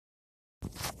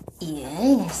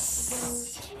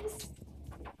Yes.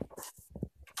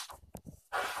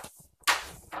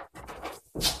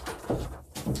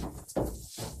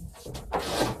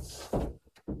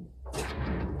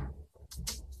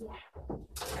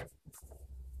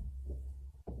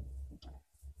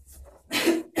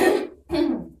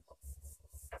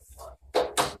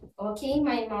 Okay,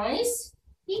 my mice.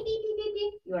 Beep, beep, beep, beep,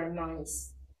 beep. You are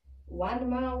mice. 1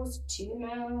 mouse, 2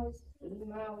 mouse, 3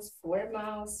 mouse, 4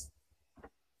 mouse.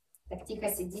 Так тихо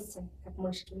сидите, как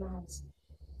мышки маус.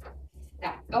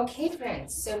 Да. Okay,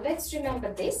 friends. So let's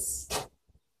remember this.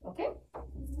 Okay?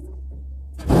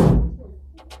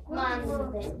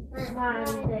 Monday.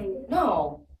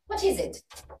 No. What is it?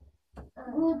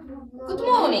 Good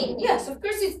morning. Yes, of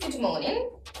course it's good morning.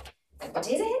 And what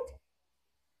is it?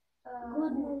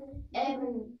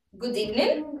 Good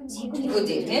evening. Good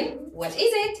evening. What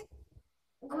is it?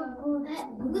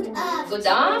 Good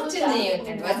afternoon.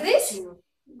 And what's this?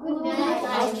 Good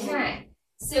night. Okay.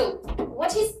 So,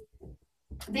 what is...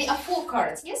 There are 4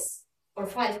 cards, yes? Or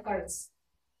 5 cards?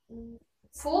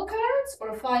 4 cards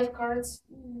or 5 cards?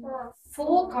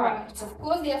 4 cards. Of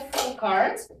course, there are 4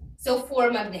 cards. So,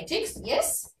 4 magnetics,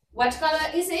 yes? What color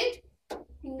is it?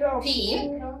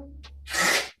 Pink.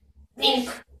 Pink.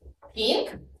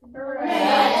 Pink.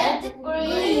 Red,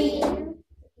 green,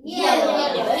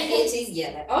 yellow. It is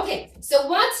yellow. Okay. So,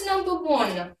 what's number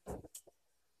 1?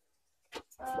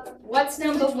 What's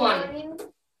number 1?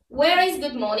 Where is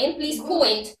good morning? Please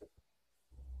point.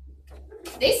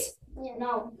 This?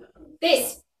 No.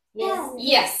 This? Yes.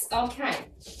 Yes. Okay.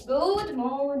 Good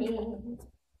morning.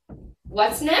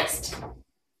 What's next?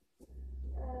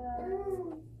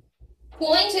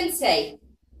 Point and say.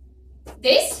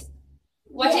 This?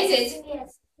 What is it?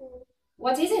 Yes.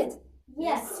 What is it?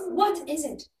 Yes. What is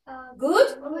it?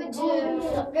 Good?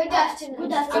 Good afternoon.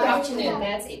 Good afternoon.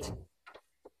 That's it.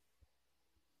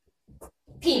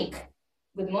 Pink.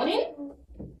 Good morning.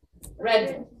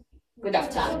 Red. Good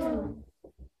afternoon.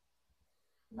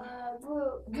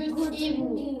 Good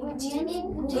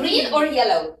evening. Green or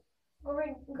yellow?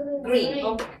 Green. Green.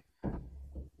 Okay.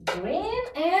 Green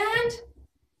and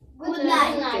Good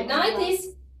night. good night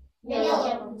is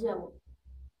Yellow.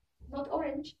 not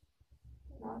orange.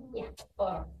 Yeah.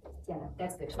 Or yellow.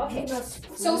 That's good. Okay.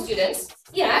 So students,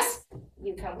 yes,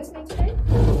 you come with me today.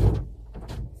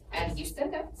 And you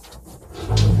stand up.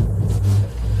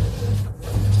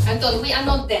 Anton, we are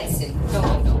not dancing.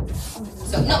 No.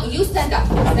 So, no, you stand up.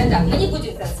 Stand up. Мы не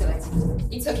будем танцевать.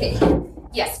 It's okay.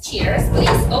 Yes, cheers,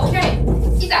 please. Okay.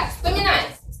 Итак,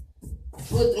 вспоминаем.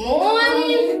 Good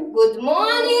morning. Good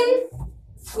morning.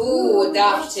 Good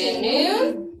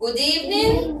afternoon. Good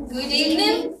evening. Good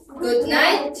evening. Good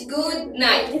night. Good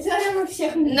night.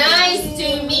 Nice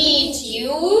to meet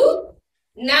you.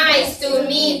 Nice to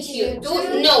meet you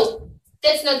too. No,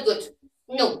 that's not good.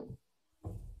 No.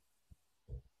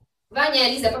 Ваня,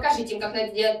 Лиза, покажите им, как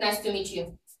надо делать nice to meet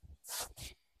you.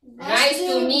 Nice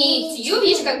to meet you.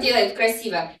 Видишь, как делают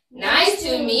красиво? Nice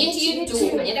to meet you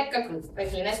too. Не так, как вы.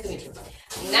 Поэтому nice to meet you.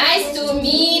 Nice to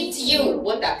meet you.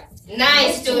 Вот так.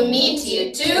 Nice to meet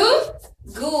you too.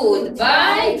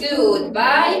 Goodbye,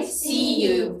 goodbye. See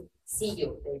you. See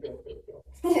you.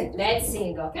 Let's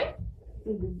sing, okay?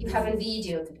 You have a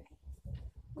video today.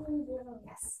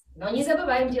 Yes. Но не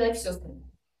забываем делать все остальное.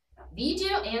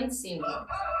 Video and singing.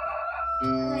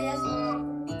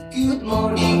 Good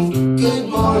morning, good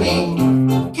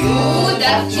morning, good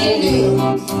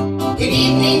afternoon, good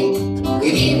evening,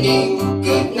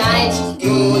 good night,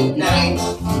 good night.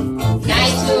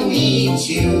 Nice to meet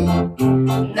you,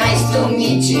 nice to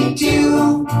meet you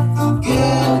too.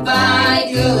 Goodbye,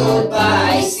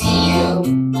 goodbye, see you.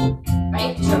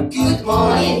 Right? Good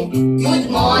morning,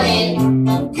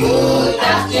 good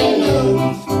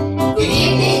afternoon, good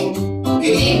evening,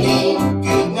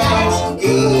 good night,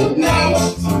 good night.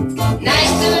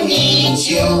 Nice to meet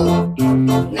you,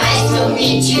 nice to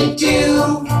meet you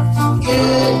too.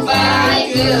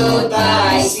 Goodbye,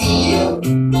 goodbye, see you.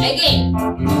 Again.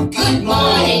 Good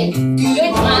morning,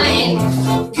 good morning,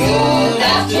 good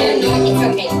afternoon. It's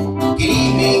okay. Good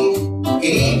evening,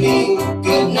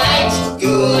 good night,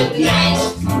 good night.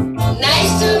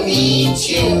 Nice to meet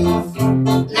you,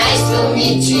 nice to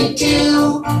meet you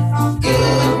too.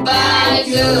 Goodbye,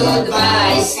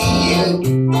 goodbye, see you.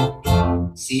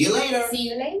 See you later. See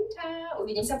you later.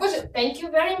 Увидимся позже. Thank you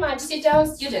very much. Sit down,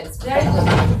 students. Very good.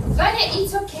 Vanya,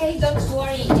 it's okay. Don't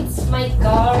worry. It's my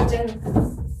garden.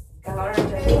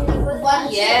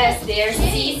 Yes, they are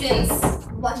seasons.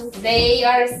 They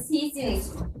are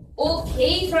seasons.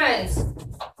 Okay, friends.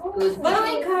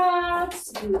 Goodbye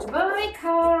cards. Goodbye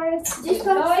cards.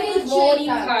 Goodbye morning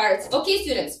cards. Okay,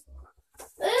 students.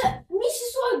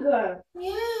 Миссис Burger.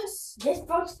 Yes. Здесь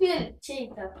портфель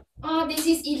чей-то. Oh, this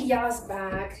is Ilya's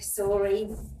bag.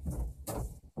 Sorry.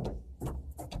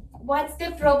 What's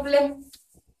the problem?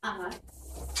 Ага.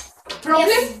 Problem?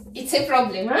 Yes. It's a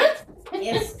problem, huh?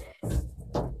 Yes.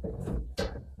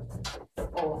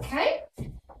 Okay.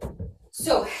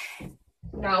 So,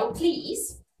 now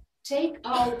please take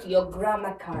out your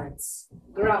grammar cards.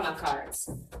 Grammar cards.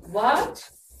 What?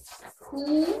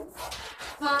 Who?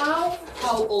 How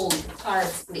old?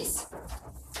 Cards, please.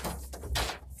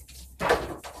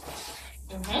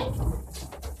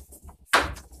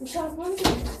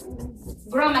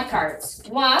 Grammar cards.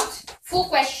 What? 4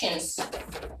 questions.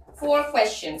 4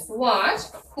 questions.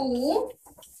 What? Who?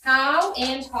 How?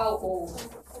 And how old?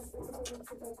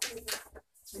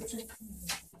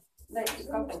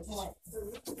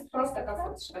 Просто как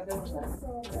хочешь, потому что.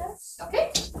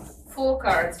 Okay? 4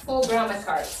 cards. 4 grammar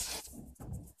cards.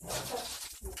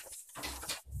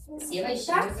 Села, ищи,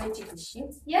 зайчик, ищи.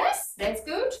 Yes, that's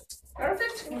good.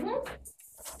 Perfect.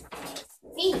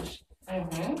 Finish.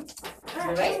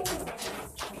 Right?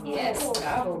 Yes,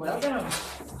 bravo, well done.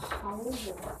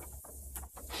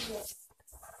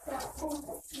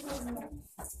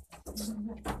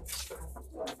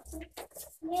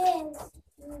 Yes.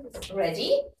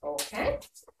 Ready? Okay.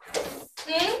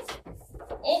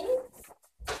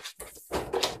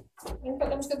 Ну,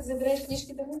 потому что ты забираешь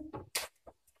книжки домой.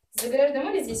 Забираешь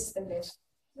домой или здесь оставляешь?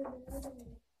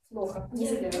 Плохо. Не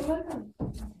забираешь.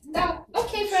 Да,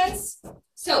 okay, friends.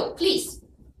 So, please.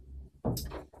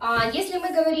 Если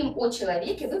мы говорим о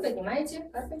человеке, вы поднимаете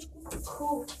карточку.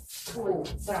 Who.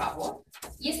 Браво.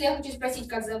 Если я хочу спросить,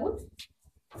 как зовут?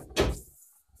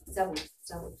 Зовут.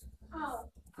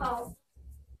 How.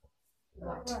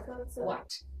 What.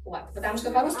 Потому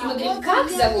что по-русски мы говорим, как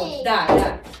зовут?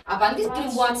 Да. А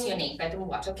по-английски what's your name? Поэтому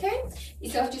what, okay?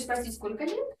 Если я хочу спросить, сколько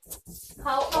лет?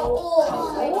 How How old?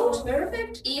 old.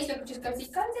 Perfect. И если я хочу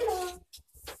спросить, как дела?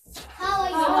 How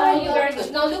How are are you? Very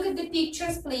good. Now look at the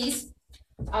pictures, please.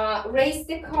 Raise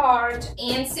the card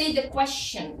and say the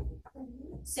question.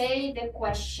 Say the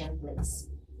question, please.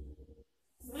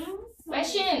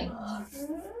 Question.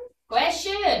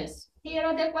 Questions. Here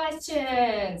are the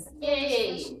questions.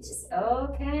 Yay.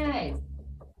 Okay.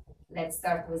 Let's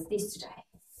start with this today.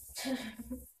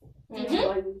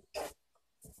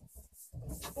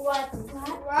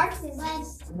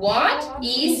 What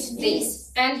is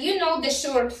this? And you know the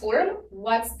short form.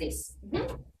 What's this?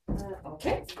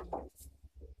 Okay.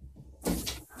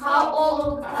 How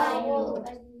old are you?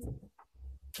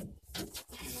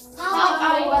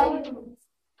 How are you?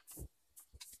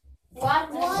 What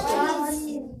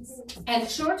is And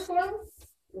short form.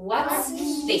 What's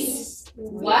this?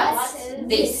 What's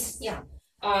this? Yeah.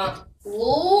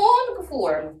 Long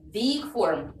form, big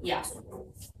form. Yeah.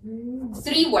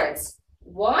 3 words.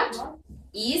 What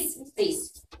is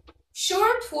this?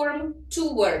 Short form,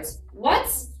 2 words.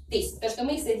 What's this? То, что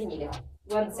мы их соединили.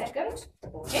 1 second.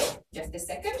 Okay. Just a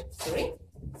second. Sorry.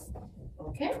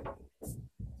 Okay.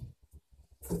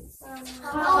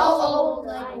 How old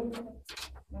are you?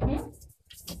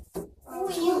 Who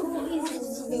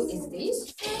is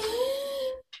this?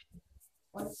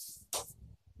 What?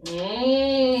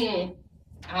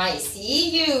 I see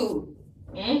you.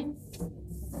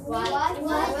 What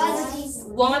is this?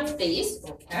 What this?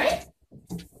 Okay.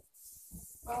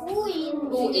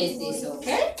 Who is this?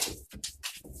 Okay.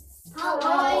 How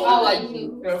How are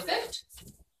you? Perfect.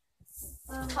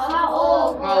 How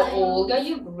old are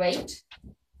you? Great.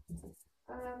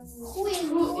 Who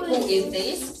Who is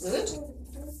this? Good.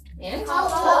 And How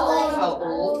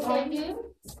old are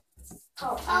you?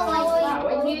 How How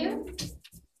are you?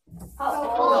 How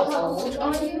old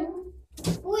are you?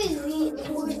 Who is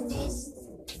this?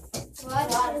 What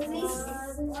is this?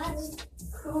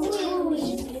 Who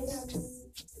is this?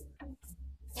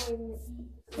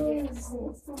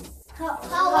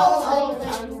 How old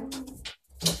are you?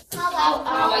 How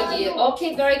are you?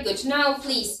 Okay, very good. Now,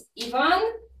 please, Ivan,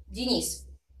 Denis,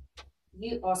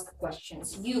 you ask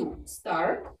questions. You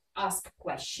start, ask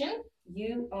question.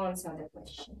 You answer the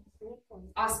question.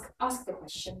 Ask the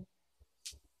question.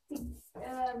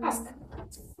 Ask.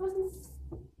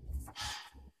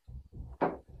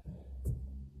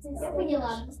 Я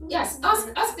поняла. Yes,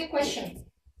 ask the question.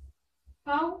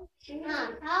 How?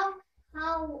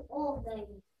 How old are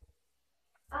you?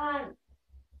 I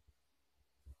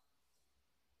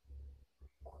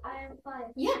am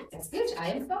 5. Yeah, that's good.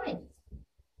 I am fine.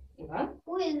 Ivan?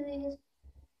 Who is this?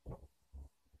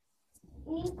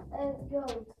 It's a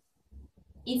girl.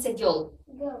 It's a girl.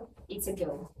 Girl. It's a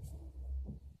girl.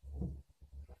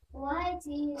 What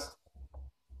is?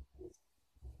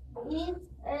 It's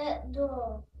a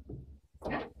dog.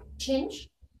 Change.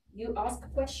 You ask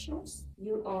questions,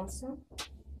 you answer.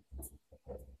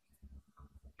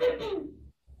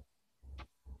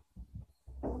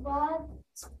 What?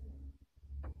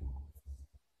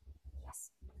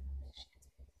 Yes.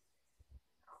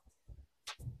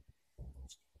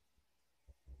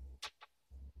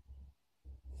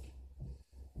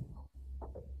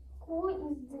 Who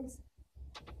is this?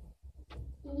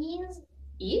 Is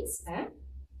It's a.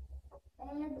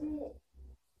 Eddie.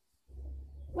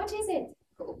 What is it?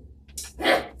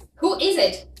 Who is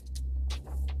it?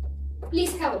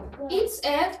 Please help. It's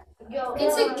a. Girl.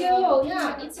 It's a girl.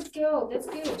 Yeah, it's a girl. That's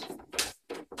good.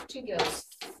 2 girls.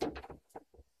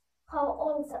 How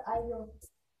old are you?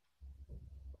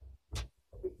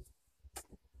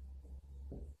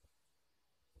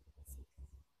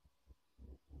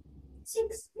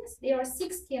 Six. Yes, there are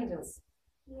 6 candles.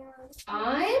 Yeah.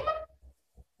 I'm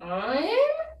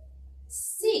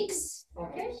 6.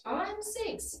 Okay, I'm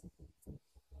 6.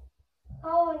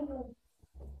 How are you?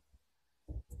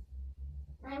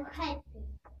 I'm happy.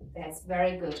 That's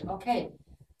very good. Okay,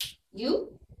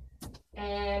 you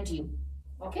and you.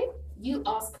 Okay, you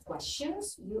ask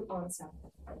questions, you answer.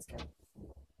 Let's go.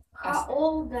 How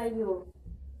old are you?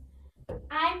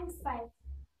 I'm 5.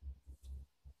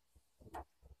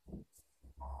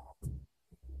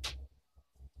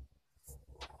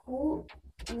 Who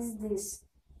is this?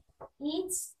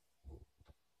 It's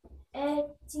a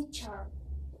teacher.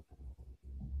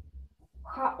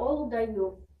 How old are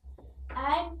you?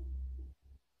 I'm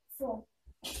 4.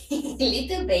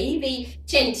 Little baby,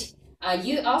 change.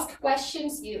 You ask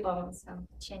questions, you answer.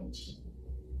 Change.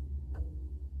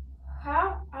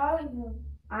 How are you?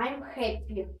 I'm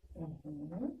happy.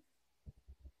 Mhm.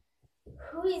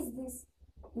 Who is this?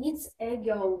 It's a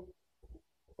girl.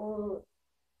 Or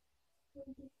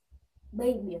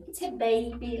baby. It's a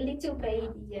baby, little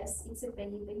baby. Yes, it's a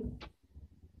baby.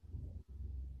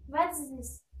 What's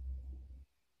this?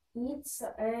 It's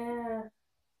a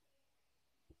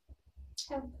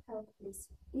help please.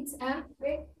 It's a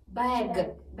Bag.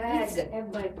 bag. Bag. It's a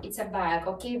bag. It's a bag.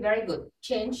 Okay, very good.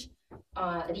 Change.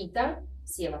 Rita,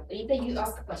 Sela. Rita, you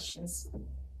ask questions.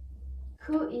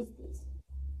 Who is this?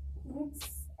 It's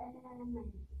a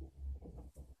man.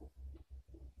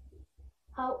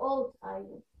 How old are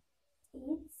you?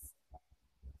 It's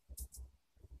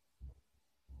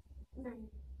 9.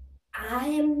 I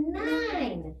am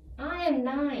 9. I am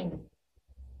 9.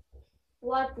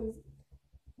 What is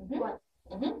Mhm. what?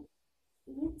 Mhm.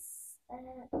 It's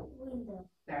a window.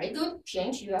 Very good.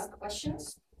 Change. You ask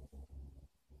questions.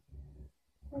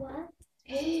 What?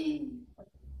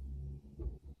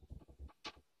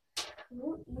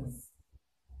 Who is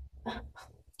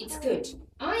It's good.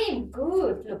 I am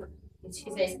good. Look, she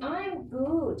says, I'm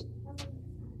good.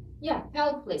 Yeah,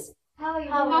 help please. how are you?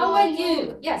 How are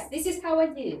you? Yes, this is how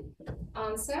are you.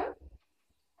 Answer.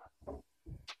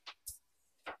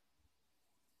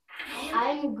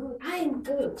 I'm good. I'm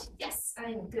good. Yes,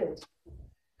 I'm good.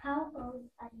 How old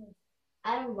are you?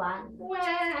 I'm 1.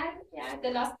 Well, yeah, the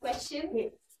last question.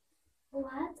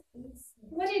 What is it?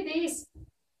 What is this?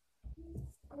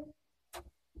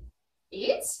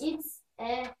 It's It's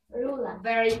a ruler.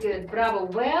 very good. Bravo.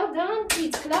 Well done,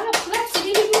 kids. Clap, clap.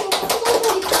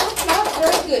 Clap, clap.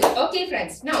 Very good. Okay,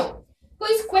 friends. Now, who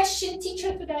is question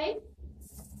teacher today?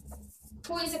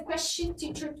 Who is a question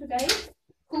teacher today?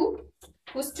 Who?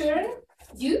 Whose turn?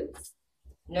 You?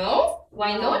 No?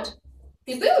 Why not?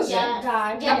 Ты был же?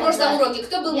 Да, На прошлом уроке.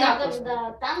 Кто был на я прошлом?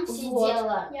 когда там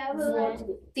сидела. Я была.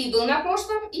 Ты был на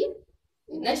прошлом и?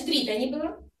 Значит, Рита не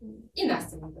была. И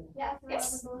Настя не была. Я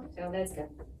Yes. была. So let's go.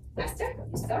 Настя,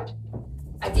 you start.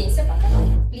 Оденься пока,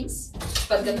 please.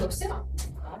 Подготовься.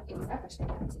 И вот так пошли.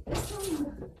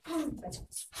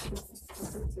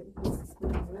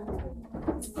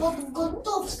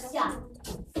 Подготовься.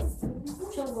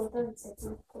 Что готовиться?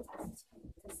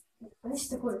 Значит,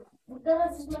 такое.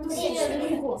 Короче,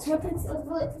 смотрите.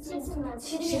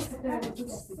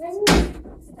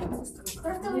 Смотрите.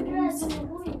 Просто выбирайте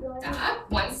любую и говорите. Так,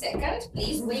 1 second.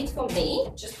 Please wait for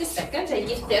me. Just a second. I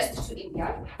give test to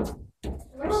Ilya.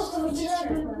 Просто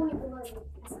выбирайте любую и говорите.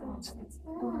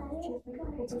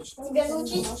 Тебя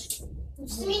научить?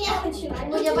 С меня начинать.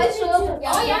 У меня большой опыт.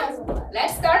 Oh, yeah.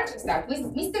 Let's start. Start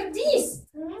with Mr. Denis.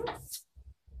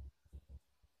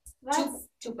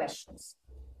 Two questions.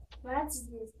 Вот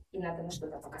здесь. И надо на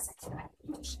что-то показать. Давай,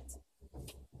 держать.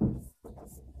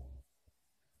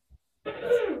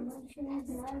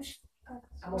 Знаешь, как.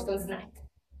 А может он знает?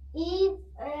 И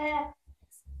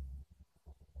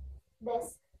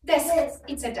desk. Desk.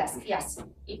 It's a desk, yes.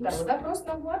 И второй вопрос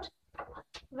на what?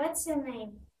 What's your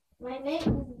name? My name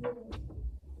is Dennis.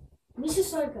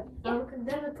 Миссис Ольга,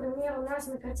 когда, например, у нас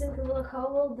на картинке было How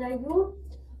old are you,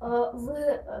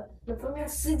 вы, например,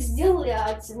 6 сделали,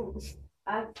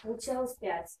 а получалось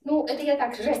 5. Ну, это я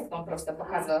так жест вам просто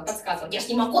показывала, подсказывала. Я ж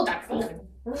не могу так.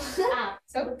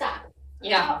 So, Так.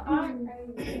 yeah.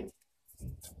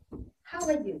 How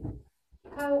are you?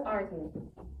 How are you?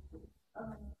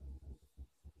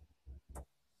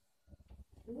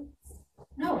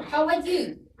 No, how are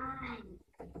you?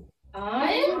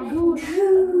 I'm Good.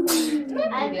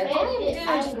 not good.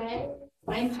 I'm great.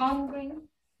 I'm hungry.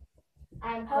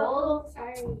 I'm old.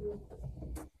 Are you?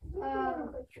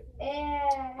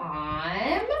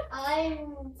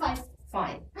 I'm 5.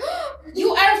 Fine.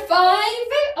 You are 5?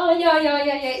 Oh, yeah.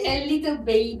 A little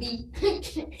baby.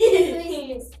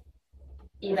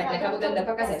 И так, на кого-то надо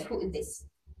показать. Who is this?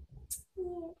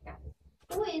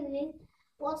 Who is it?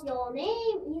 What's your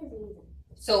name? Is Lisa.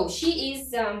 So, she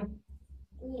is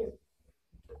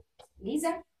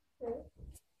Lisa.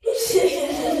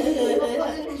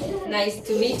 Nice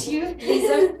to meet you,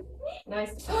 Lisa.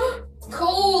 Nice.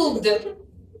 Cold.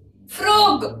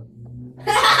 Frog.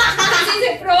 This is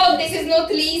a frog. This is not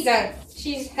Lisa.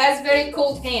 She has very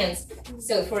cold hands.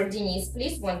 So for Denise,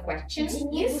 please, one question.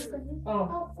 Денис?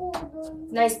 Oh,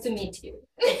 nice to meet you.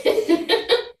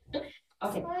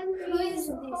 Okay. Who is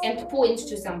this? And point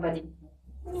to somebody.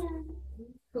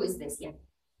 Who is this? Yeah.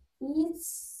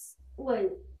 It's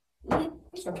wait.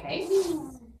 Okay.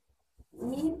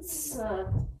 It's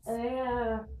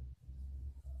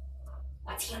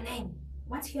What's your name?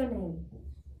 What's your name?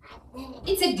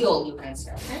 It's a girl, you can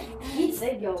say. Okay? it's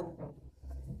a girl.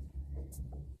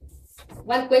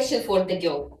 One question for the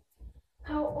girl.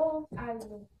 How old are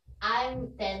you?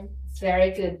 I'm 10.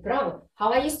 Very good. Bravo.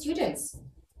 How are your students?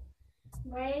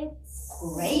 Great.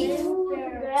 Great.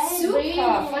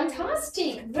 Super.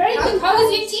 Fantastic. Very good. How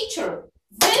is your teacher?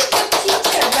 Very good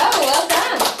teacher. Bravo. Well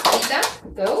done. Lisa,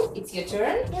 go. It's your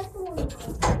turn.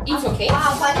 It's okay.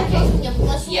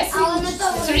 Yes.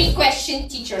 3-question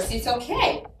teachers. It's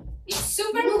okay. It's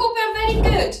super Cooper. Very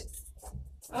good.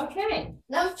 Okay.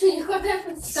 Нам что, не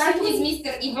хватает? Start with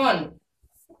Mr. Ivan.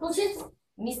 Получается,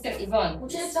 Mr. Ivan.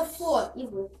 получается флор. И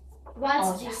вы. Oh,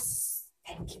 What's yes.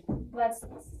 Thank you. What's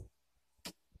this?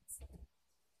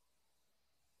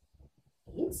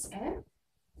 It's a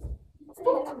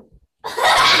book.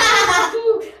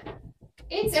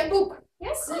 It's a book.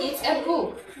 Yes, it's a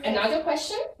book. Another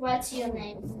question? What's your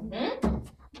name?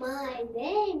 My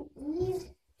name is...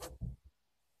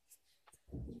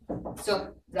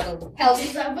 So, help.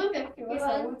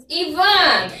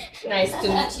 Ivan! Nice to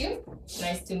meet you.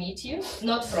 Nice to meet you.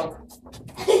 Not frog.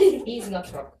 He is not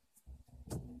frog.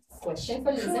 Question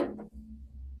for Lisa.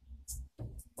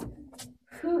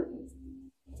 Who is...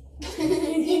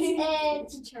 It's a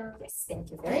teacher. Yes,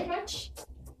 thank you very much.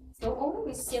 So on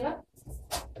with Seva.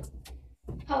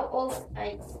 How old are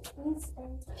you? It's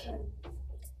a teacher.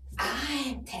 I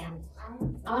am 10.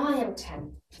 I am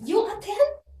 10. You are 10?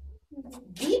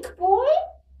 Big boy?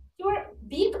 You are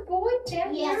big boy,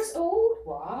 10 Yes. years old?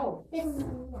 Wow.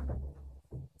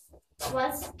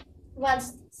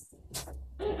 What's this?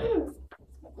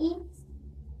 It's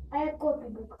a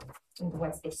copybook. And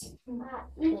what's this?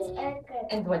 It's a cat.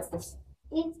 And what's this?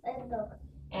 It's a dog.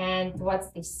 And what's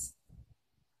this?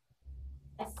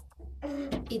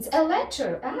 It's a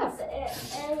letter F.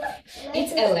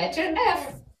 It's a letter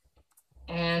F.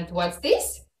 And what's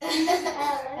this?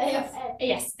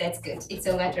 Yes, that's good. It's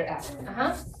a letter F.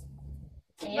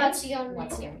 And What's your name?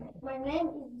 what's your name? My name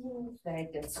is Denise. Very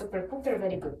good. Super Cooper,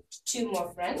 very good. 2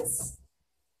 more friends.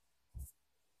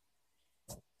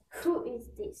 Who is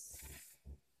this?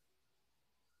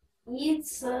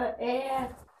 It's a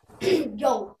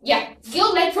girl. Yeah,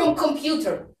 girl like from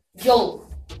computer. Girl.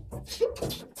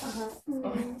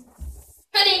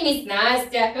 Her name is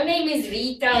Nastya. Her name is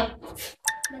Rita.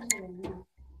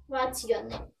 What's your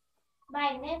name?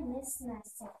 My name is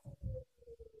Nastya.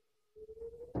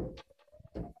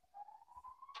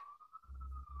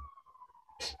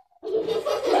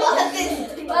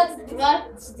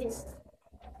 What's this?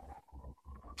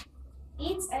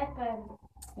 It's a pen.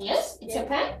 Yes, it's a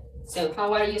pen. So,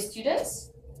 how are your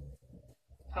students?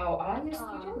 How are your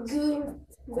students? Good.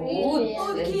 Good.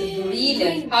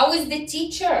 Brilliant. How is the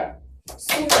teacher?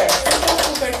 Super.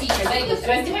 Super teacher. Very good.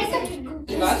 Раздевайся.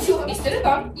 Иван, мистер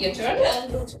Иван, your turn.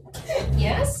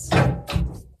 Yes.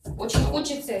 Очень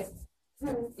хочется.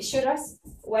 Еще раз.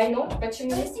 Why not?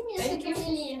 Почему нет? Thank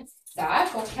you. Так,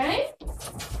 окей.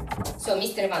 So,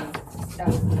 мистер Иван. Да.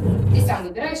 Ты сам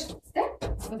выбираешь? Да?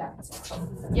 Ну да.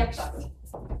 Я пошла тоже.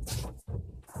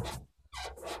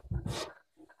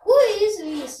 Who is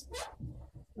this?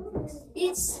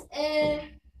 It's a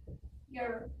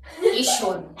girl.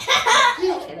 Еще.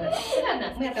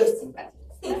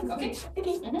 Okay?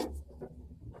 Mhm.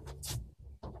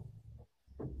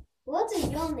 What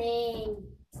is your name?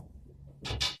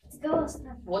 Ghost.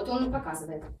 Вот он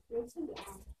показывает. На тебя.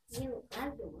 You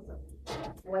are the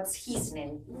What's his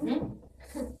name? Mhm.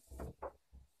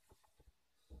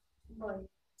 boy.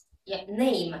 Yeah,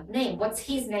 name. What's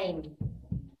his name?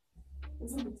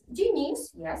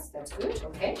 Денис. Yes, that's good.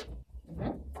 Okay.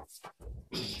 Mhm.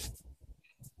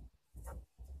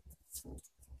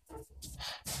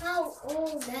 How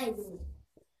old are you?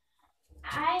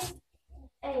 I'm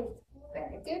 8.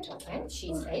 Very good. Okay.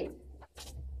 She's 8.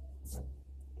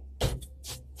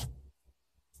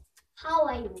 How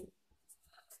are you?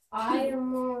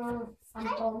 I'm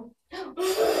Антон.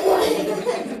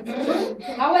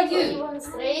 How are you?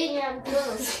 Настроение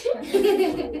Антона.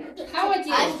 How are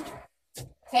you?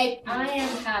 Hey, I am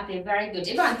happy. Very good.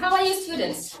 Иван, how are you,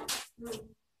 students?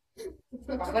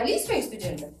 Похвали своих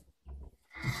студентов.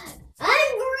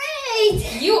 I'm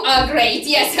great. You are great.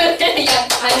 Yes, yeah,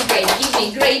 I'm great. Give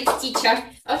me great teacher.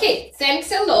 Okay,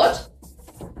 thanks a lot.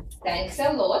 Thanks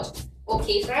a lot.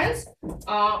 Okay, friends.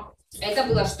 Это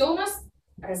было что у нас?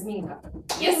 Разминка.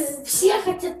 Yes. Все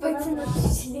хотят пойти на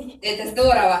тусили. Это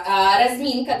здорово.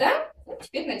 Разминка, да? Ну,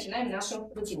 теперь начинаем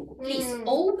нашу рутинку. Please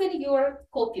open your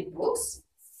copybooks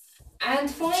and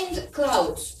find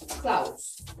clouds.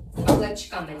 Clouds.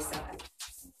 Облачка нарисовать.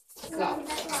 Clouds.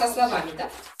 Со словами, да?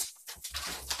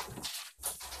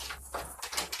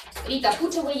 Rita,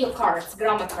 put away your cards,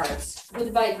 grammar cards.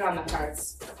 Goodbye, grammar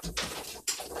cards.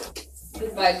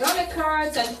 Goodbye, grammar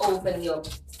cards, and open your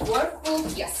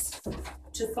workbook. Yes,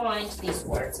 to find these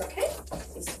words, okay?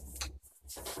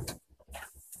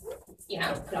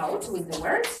 Yeah, clouds with the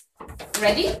words.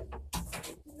 Ready?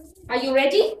 Are you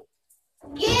ready?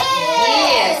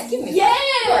 Yes. Give me.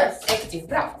 Yes. Active.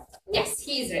 Bravo. Yes,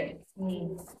 he is ready.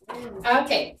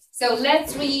 Okay, so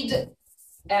let's read.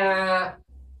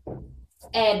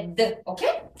 Ed,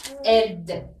 okay?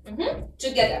 Ed.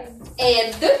 Together.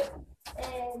 Ed.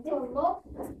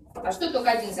 А что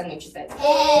только один со мной читает?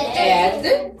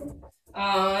 Ed.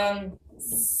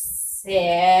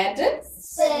 Said.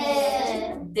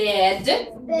 Dead.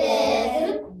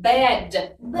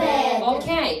 Bad.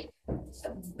 Okay.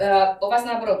 У вас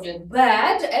наоборот идет.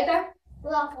 Bad это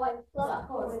Плохой.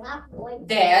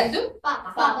 dead.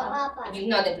 Папа. Не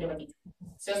надо переводить.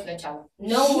 Все сначала.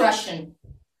 No Russian.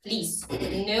 Please.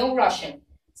 No Russian.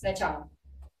 Сначала.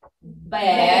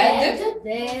 Bad.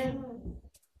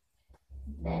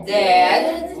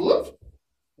 Dead. Good.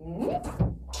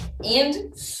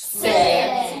 And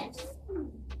sad.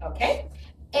 Okay.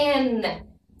 N.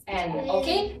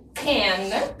 Okay.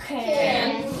 Can.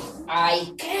 I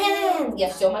can. Я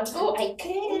все могу. I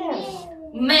can.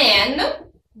 Man.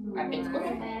 Опять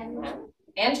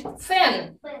and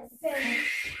fan.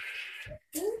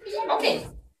 Okay.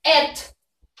 At.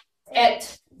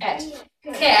 Cat.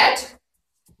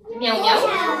 Meow.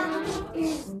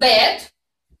 Bed.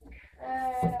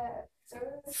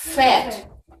 Fat.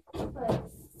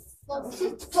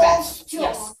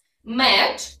 Yes.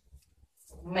 Mat.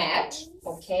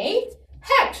 Okay.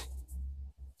 Hat.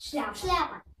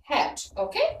 Шляпа. Hat.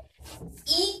 Okay.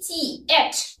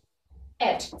 At.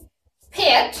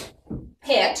 Pet.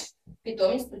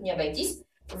 Питомец, тут не обойтись.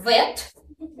 Vet.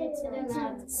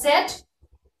 Set.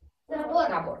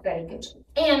 Набор. Very good.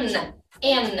 N.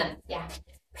 Yeah.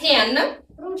 Pen.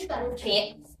 Ручка.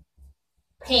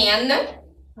 Pen.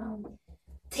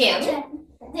 10.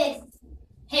 Здесь.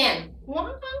 Hen.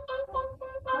 Папа.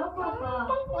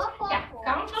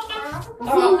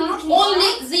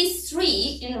 Only these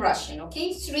 3 in Russian,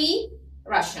 okay? 3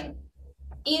 Russian.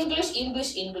 English.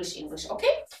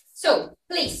 Okay? So,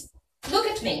 please, look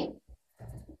at me.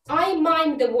 I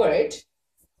mime the word,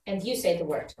 and you say the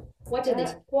word. What is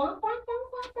this?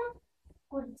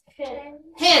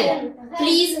 Hen.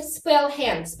 Please spell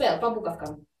hen. Spell по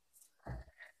буковкам.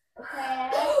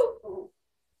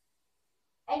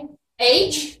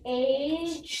 H.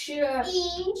 E.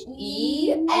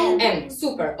 N.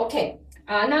 Super. Okay.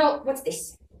 Now, what's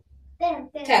this?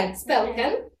 10. Spell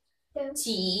 10.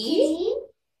 T.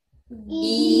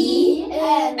 E.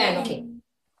 N. Okay.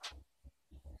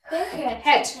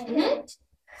 Hat.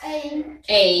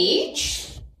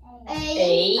 H.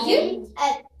 A.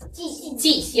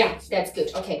 T. Yeah, that's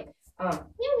good. Okay.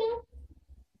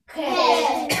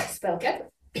 Spell cat.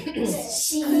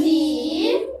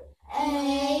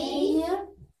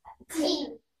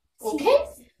 Okay.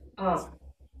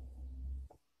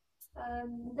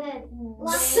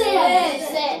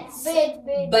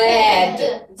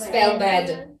 Bad. Spell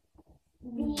bad.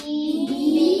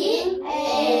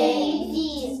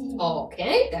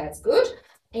 Okay, that's good.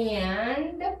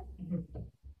 And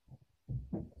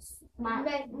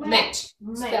Mat.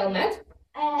 Spell mat.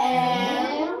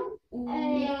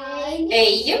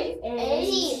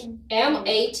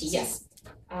 A-M-A-T. Yes.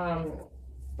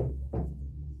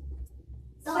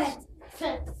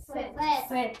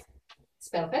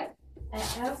 Spell fat.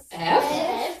 F-A-T.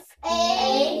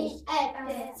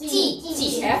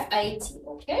 F-A-T.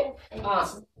 Okay.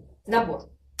 Набор.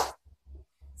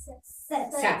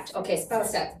 Set. Okay. Spell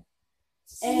set.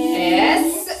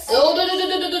 S. Oh,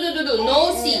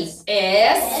 no C.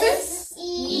 S-E-T.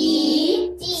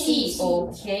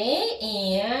 Okay.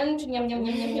 And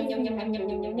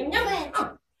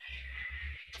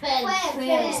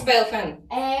spell fan.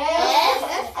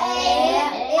 F-A-N.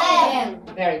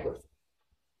 Very good.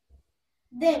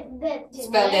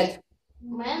 Spell that.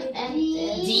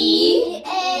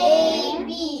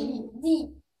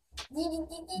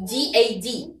 D-A-D.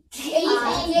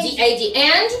 D-A-D.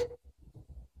 And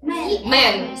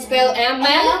man. Spell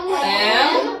M-man.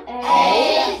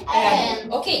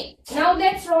 M-A-N. Okay. Now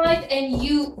let's write a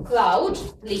new cloud,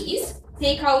 please.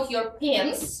 Take out your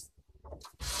pens.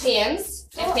 Pens.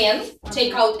 A pen.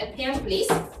 Take out a pen, please.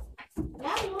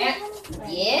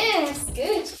 Yes,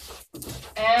 good.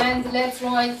 And let's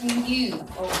write new,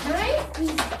 okay?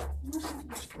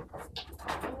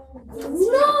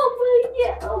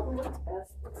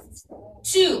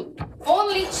 Two.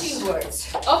 Only two words.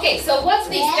 Okay, so what's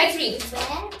this? Let's read.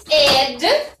 Ed.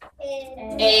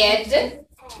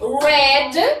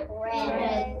 Red.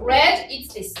 Red,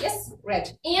 it's this, yes?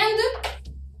 Red. And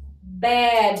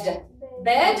bed.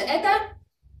 Bed это?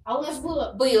 А у нас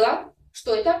было. Было.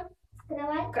 Что это?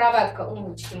 Кроватка.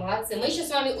 Умнички, молодцы. Мы еще с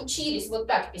вами учились вот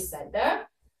так писать, да?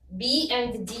 B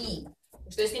and D.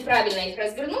 Что если правильно их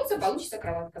развернуться, получится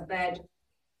кроватка. Bed.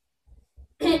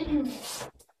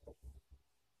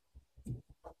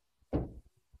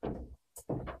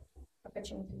 А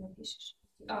почему ты не пишешь?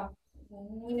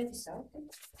 Не написал ты.